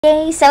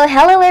Okay, so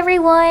hello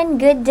everyone.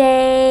 Good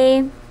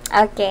day.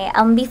 Okay,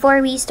 before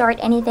we start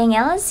anything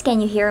else, can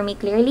you hear me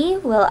clearly?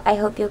 Well,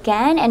 I hope you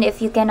can, and if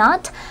you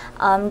cannot,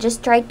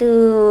 just try to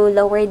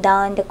lower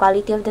down the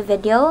quality of the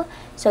video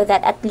so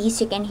that at least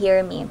you can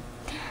hear me.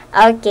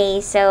 Okay,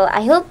 so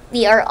I hope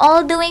we are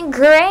all doing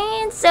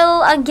great.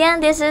 So again,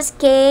 this is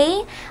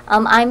Kay.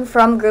 I'm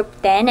from Group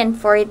 10, and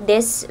for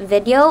this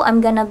video, I'm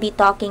gonna be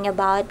talking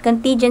about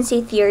contingency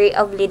theory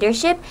of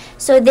leadership.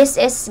 So this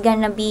is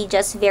gonna be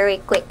just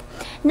very quick.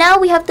 Now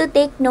we have to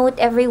take note,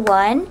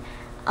 everyone.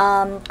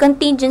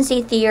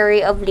 Contingency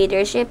theory of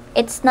leadership.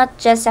 It's not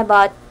just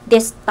about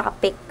this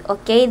topic,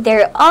 okay?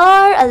 There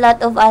are a lot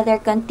of other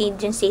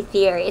contingency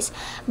theories.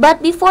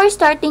 But before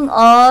starting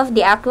off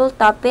the actual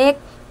topic,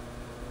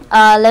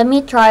 let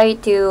me try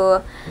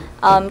to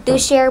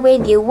share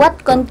with you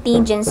what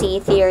contingency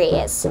theory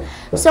is.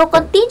 So,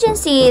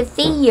 contingency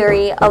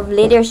theory of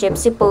leadership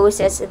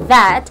supposes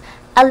that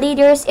a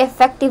leader's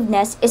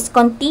effectiveness is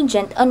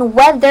contingent on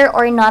whether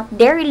or not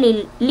their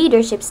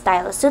leadership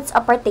style suits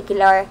a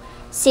particular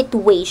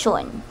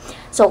situation.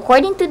 So,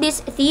 according to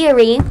this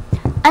theory,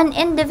 an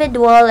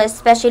individual,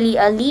 especially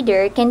a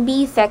leader, can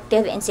be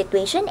effective in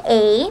situation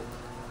A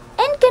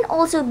and can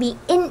also be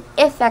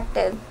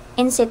ineffective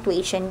in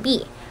situation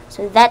B.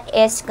 So that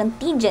is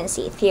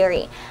contingency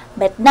theory.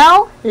 But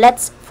now,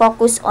 let's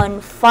focus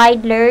on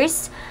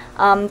Fiedler's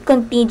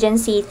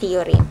contingency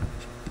theory.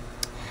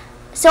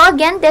 So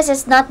again, this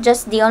is not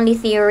just the only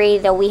theory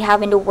that we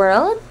have in the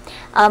world,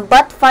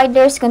 but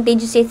Fiedler's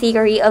contingency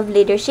theory of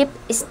leadership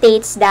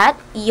states that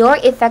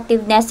your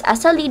effectiveness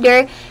as a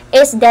leader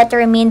is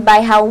determined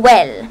by how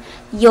well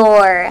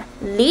your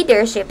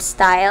leadership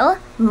style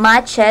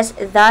matches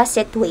the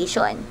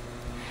situation.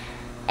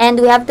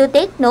 And we have to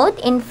take note,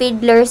 in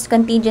Fiedler's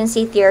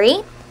contingency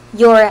theory,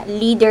 your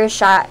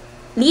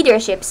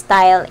leadership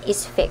style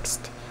is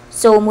fixed.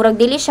 So, murag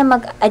dili siya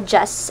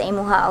mag-adjust sa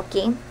imuha,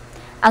 okay?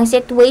 Ang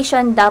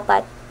situation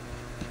dapat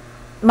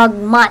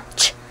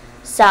mag-match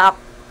sa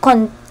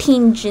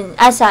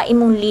sa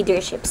imong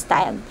leadership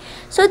style.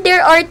 So,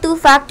 there are two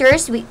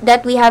factors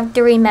that we have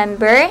to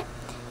remember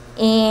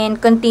in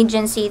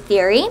contingency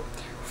theory.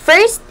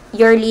 First,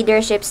 your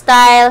leadership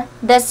style.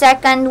 The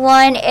second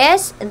one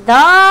is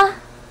the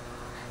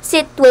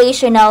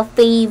situational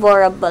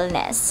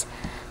favorableness.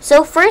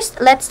 So first,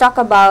 let's talk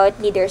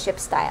about leadership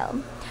style.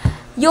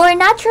 Your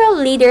natural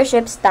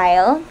leadership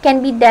style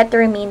can be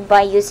determined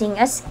by using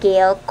a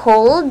scale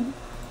called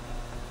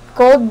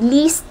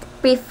least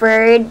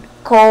preferred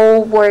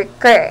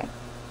co-worker.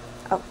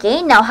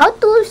 Okay, now how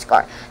to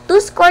score?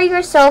 To score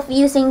yourself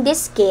using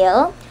this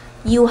scale,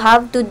 you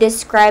have to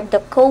describe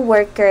the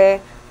co-worker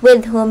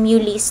with whom you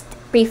least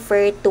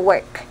prefer to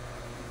work.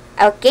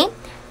 Okay?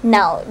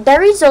 Now, the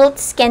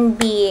results can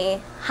be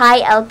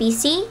high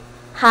LPC,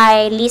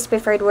 high least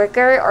preferred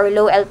worker, or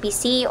low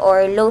LPC,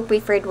 or low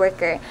preferred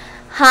worker.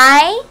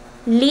 High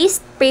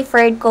least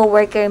preferred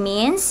coworker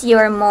means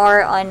you're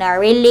more on a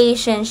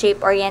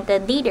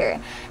relationship-oriented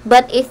leader.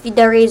 But if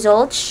the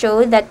results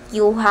show that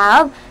you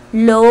have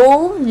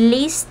low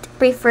least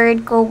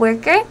preferred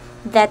coworker,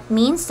 that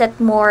means that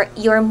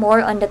you're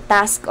more on the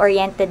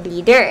task-oriented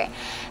leader.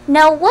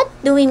 Now, what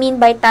do we mean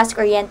by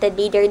task-oriented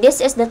leader?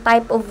 This is the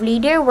type of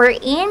leader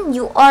wherein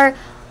you are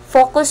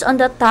focused on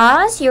the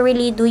task. You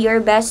really do your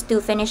best to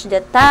finish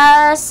the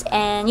task,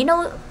 and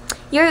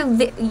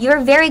you're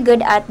very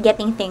good at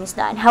getting things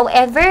done.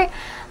 However,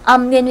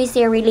 when we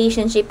say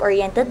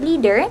relationship-oriented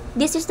leader,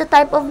 this is the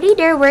type of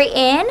leader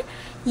wherein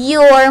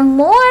you're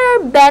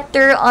more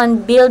better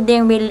on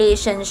building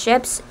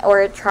relationships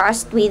or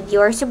trust with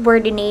your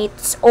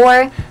subordinates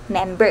or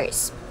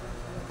members.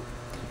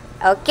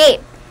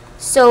 Okay.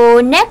 So,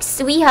 next,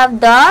 we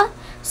have the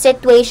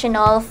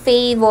situational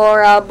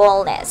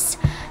favorableness.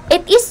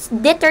 It is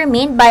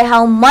determined by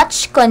how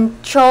much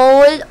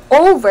control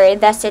over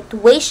the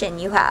situation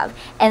you have.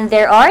 And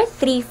there are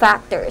three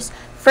factors.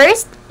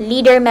 First,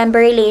 leader-member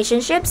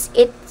relationships.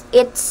 It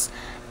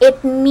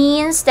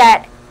means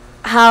that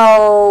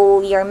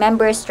how your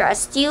members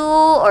trust you,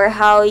 or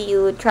how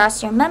you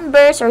trust your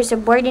members or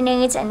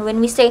subordinates. And when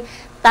we say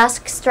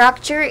task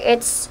structure,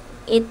 it's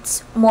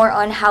more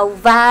on how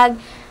vague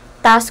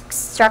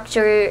tasks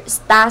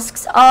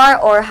are,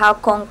 or how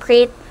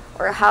concrete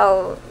or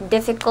how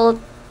difficult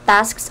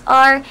tasks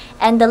are.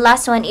 And the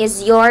last one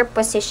is your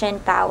position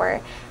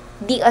power,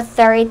 the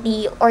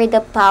authority or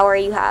the power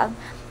you have.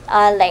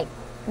 Like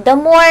the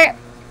more,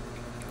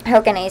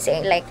 how can I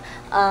say, like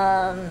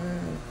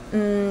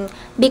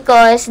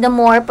because the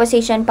more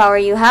position power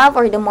you have,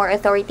 or the more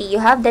authority you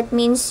have, that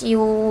means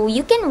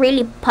you can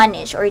really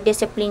punish or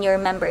discipline your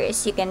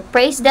members. You can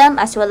praise them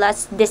as well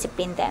as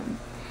discipline them.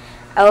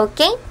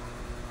 Okay.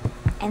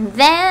 And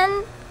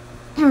then,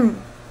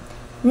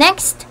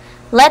 next,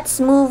 let's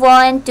move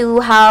on to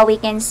how we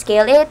can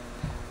scale it.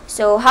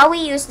 So, how we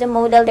use the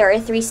model, there are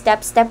 3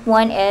 steps. Step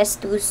 1 is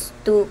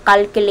to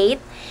calculate.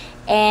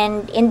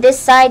 And in this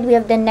side, we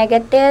have the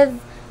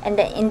negative. And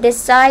then in this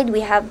side,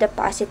 we have the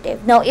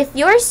positive. Now, if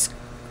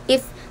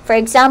for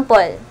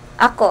example,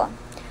 ako,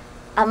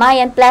 Am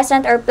I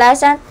unpleasant or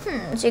pleasant?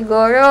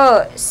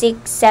 Siguro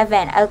 6,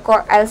 7.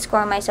 I'll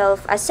score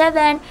myself a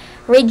 7.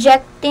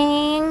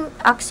 Rejecting,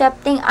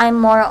 accepting, I'm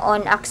more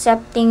on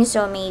accepting,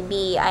 so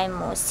maybe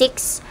I'm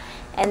 6.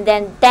 And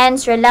then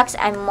tense, relax,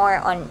 I'm more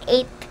on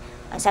 8.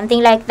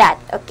 Something like that,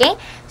 okay?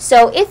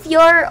 So if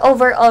your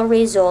overall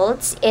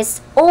results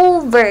is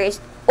over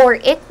or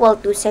equal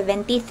to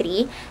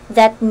 73,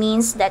 that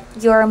means that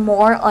you're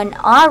more on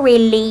a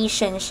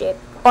relationship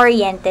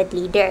oriented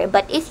leader.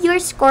 But if your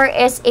score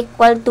is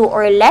equal to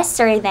or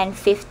lesser than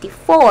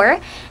 54,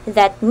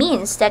 that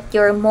means that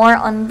you're more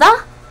on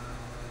the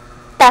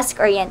task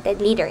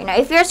oriented leader. Now,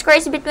 if your score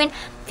is between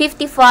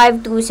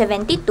 55 to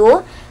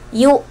 72,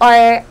 you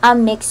are a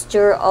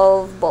mixture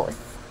of both.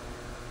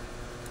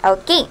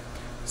 Okay,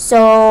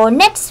 so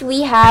next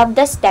we have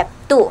the step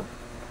 2.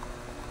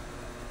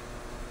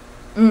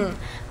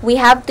 We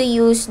have to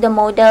use the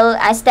model.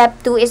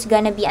 Step 2 is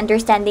gonna be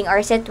understanding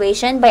our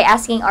situation by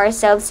asking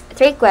ourselves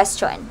 3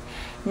 questions.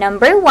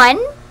 Number 1,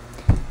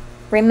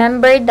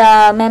 remember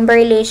the member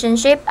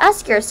relationship.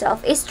 Ask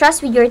yourself, is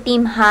trust with your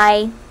team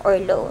high or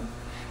low?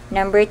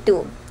 Number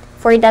 2,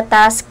 for the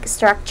task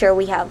structure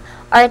we have,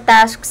 are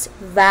tasks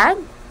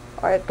vague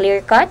or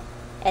clear-cut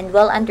and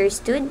well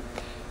understood?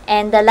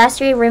 And the last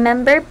 3,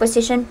 remember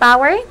position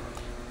power.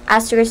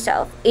 Ask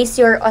yourself, is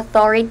your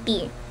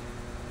authority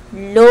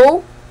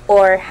low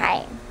or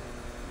high?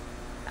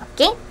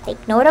 Okay,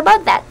 take note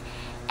about that.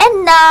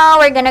 And now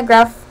we're gonna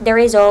graph the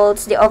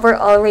results, the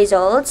overall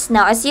results.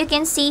 Now, as you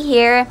can see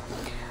here,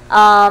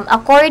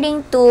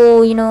 according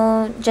to,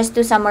 just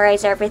to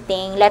summarize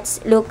everything, let's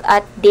look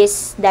at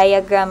this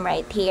diagram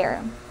right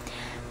here.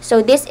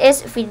 So this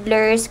is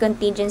Fiedler's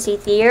contingency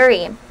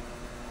theory.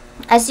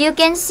 As you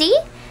can see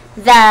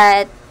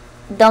that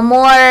the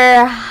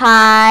more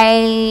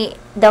high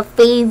the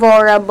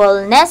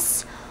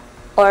favorableness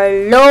or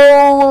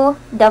low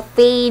the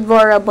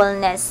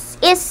favorableness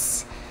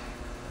is,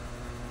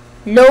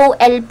 low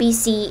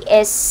LPC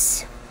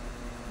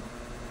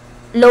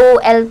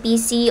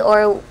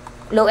or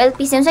low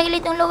LPC. Ano sa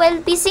itong low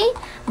LPC?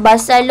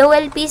 Basta low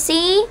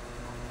LPC,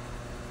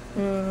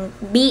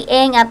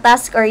 being a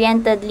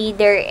task-oriented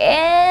leader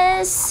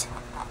is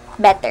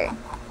better.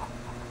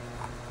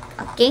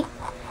 Okay?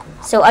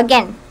 So,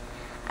 again,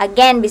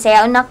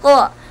 bisayaon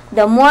nako,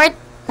 the more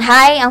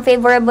high ang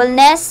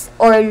favorableness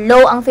or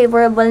low ang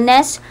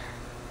favorableness,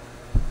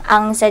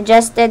 ang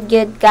suggested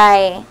good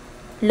kay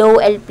low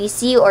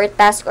LPC or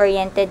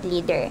task-oriented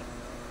leader.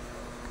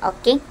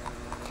 Okay?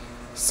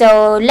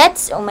 So,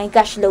 oh my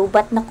gosh, low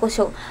bat nako.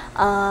 So,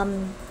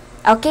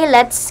 okay,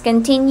 let's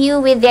continue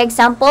with the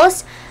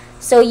examples.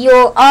 So,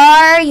 you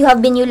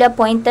have been newly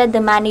appointed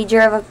the manager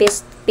of a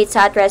Pizza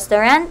Hut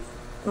restaurant.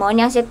 Mo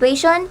niyang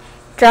situation,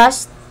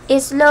 trust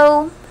is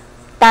low,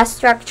 task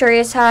structure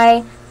is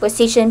high,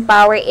 position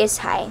power is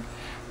high.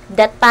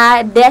 The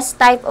best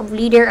type of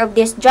leader of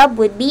this job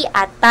would be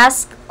a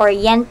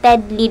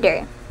task-oriented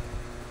leader.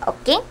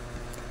 Okay?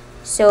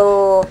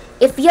 So,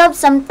 if you have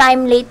some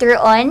time later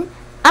on,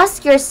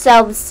 ask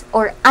yourselves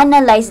or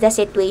analyze the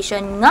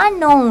situation.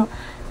 Nganong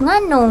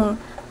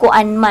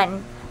kuan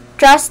man.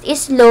 Trust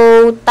is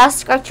low,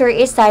 task structure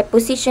is high,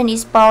 position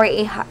is power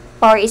is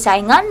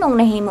high. Nganong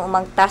nahimo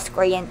mag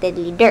task-oriented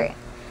leader.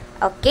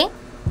 Okay?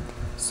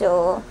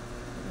 So,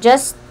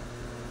 just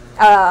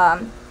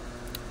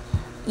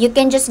you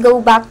can just go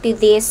back to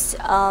this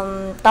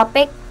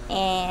topic,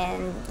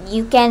 and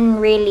you can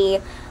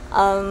really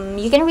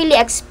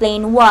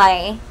explain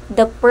why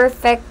the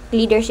perfect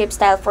leadership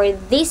style for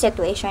this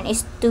situation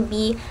is to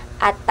be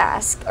a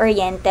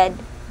task-oriented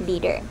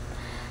leader.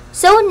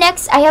 So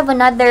next, I have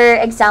another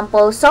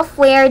example,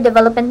 software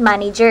development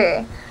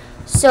manager.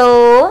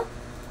 So,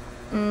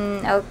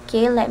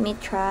 okay, let me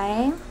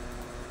try.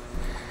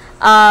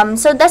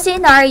 So the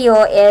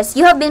scenario is,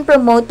 you have been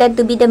promoted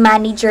to be the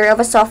manager of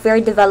a software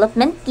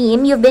development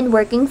team you've been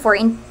working for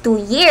in 2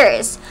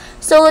 years.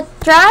 So,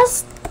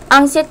 trust,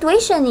 ang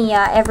situation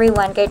niya,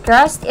 everyone, kay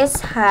trust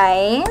is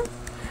high,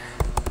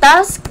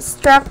 task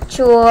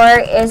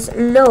structure is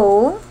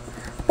low,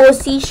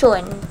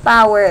 position,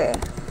 power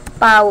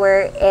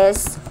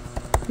is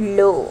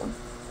low.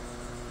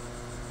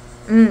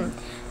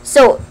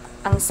 So,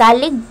 ang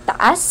salig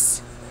taas,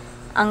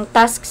 ang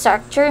task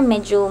structure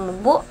medyo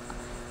mubo,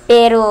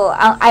 pero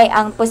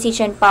ang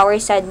position power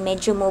side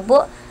medyo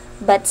mubo,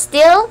 but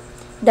still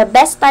the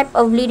best type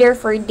of leader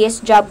for this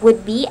job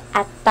would be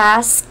a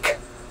task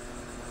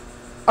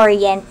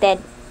oriented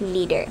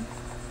leader.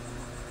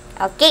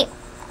 Okay,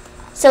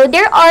 so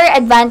there are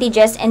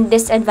advantages and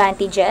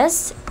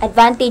disadvantages.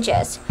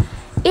 Advantages: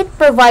 it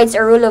provides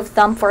a rule of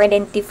thumb for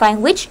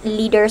identifying which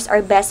leaders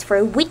are best for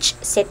which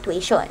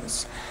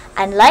situations.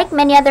 Unlike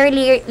many other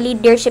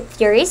leadership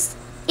theories,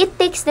 it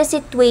takes the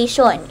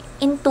situation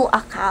into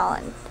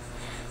account.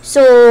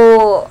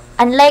 So,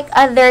 unlike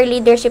other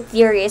leadership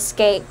theories,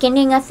 kay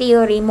kini nga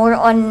theory more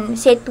on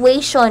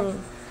situation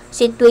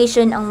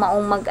ang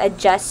maong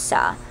mag-adjust.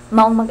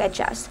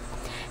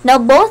 Now,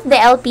 both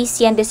the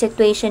LPC and the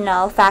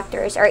situational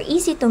factors are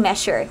easy to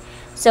measure.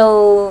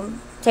 So,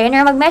 Sa'yo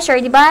na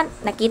mag-measure, di ba?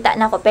 Nakita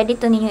na ako. Pwede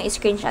to ninyo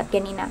i-screenshot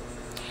kanina.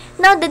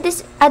 Now, the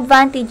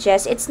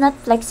disadvantages, it's not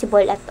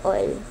flexible at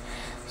all.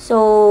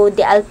 So,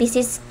 the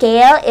LPC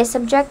scale is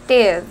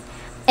subjective.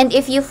 And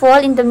if you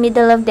fall in the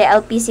middle of the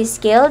LPC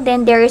scale,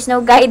 then there is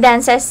no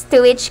guidance as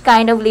to which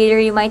kind of leader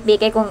you might be.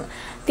 Kaya kung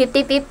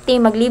 50-50,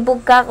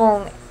 maglibog ka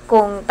kung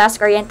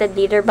task-oriented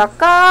leader ba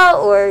ka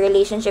or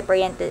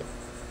relationship-oriented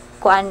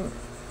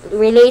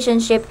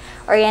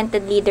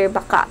leader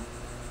ba ka.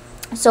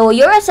 So,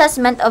 your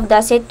assessment of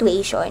the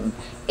situation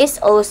is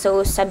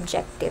also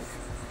subjective.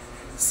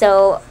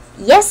 So,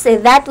 yes,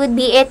 that would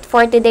be it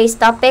for today's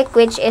topic,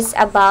 which is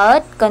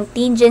about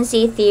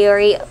contingency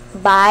theory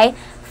by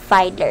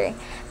Fiedler.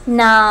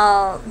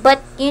 Now,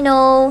 but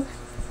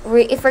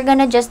if we're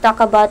gonna just talk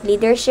about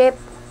leadership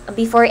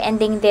before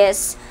ending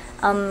this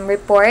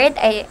report,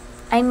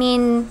 I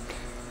mean,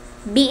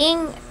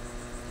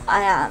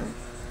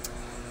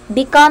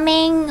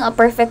 becoming a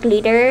perfect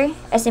leader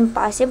is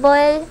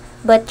impossible,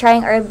 but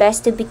trying our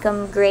best to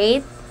become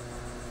great,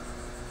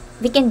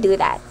 we can do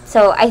that.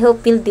 So I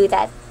hope we'll do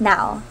that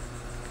now.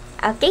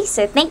 Okay,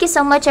 so thank you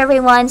so much,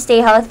 everyone.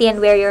 Stay healthy and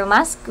wear your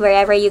mask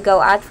wherever you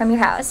go out from your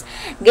house.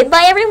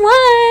 Goodbye,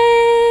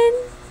 everyone!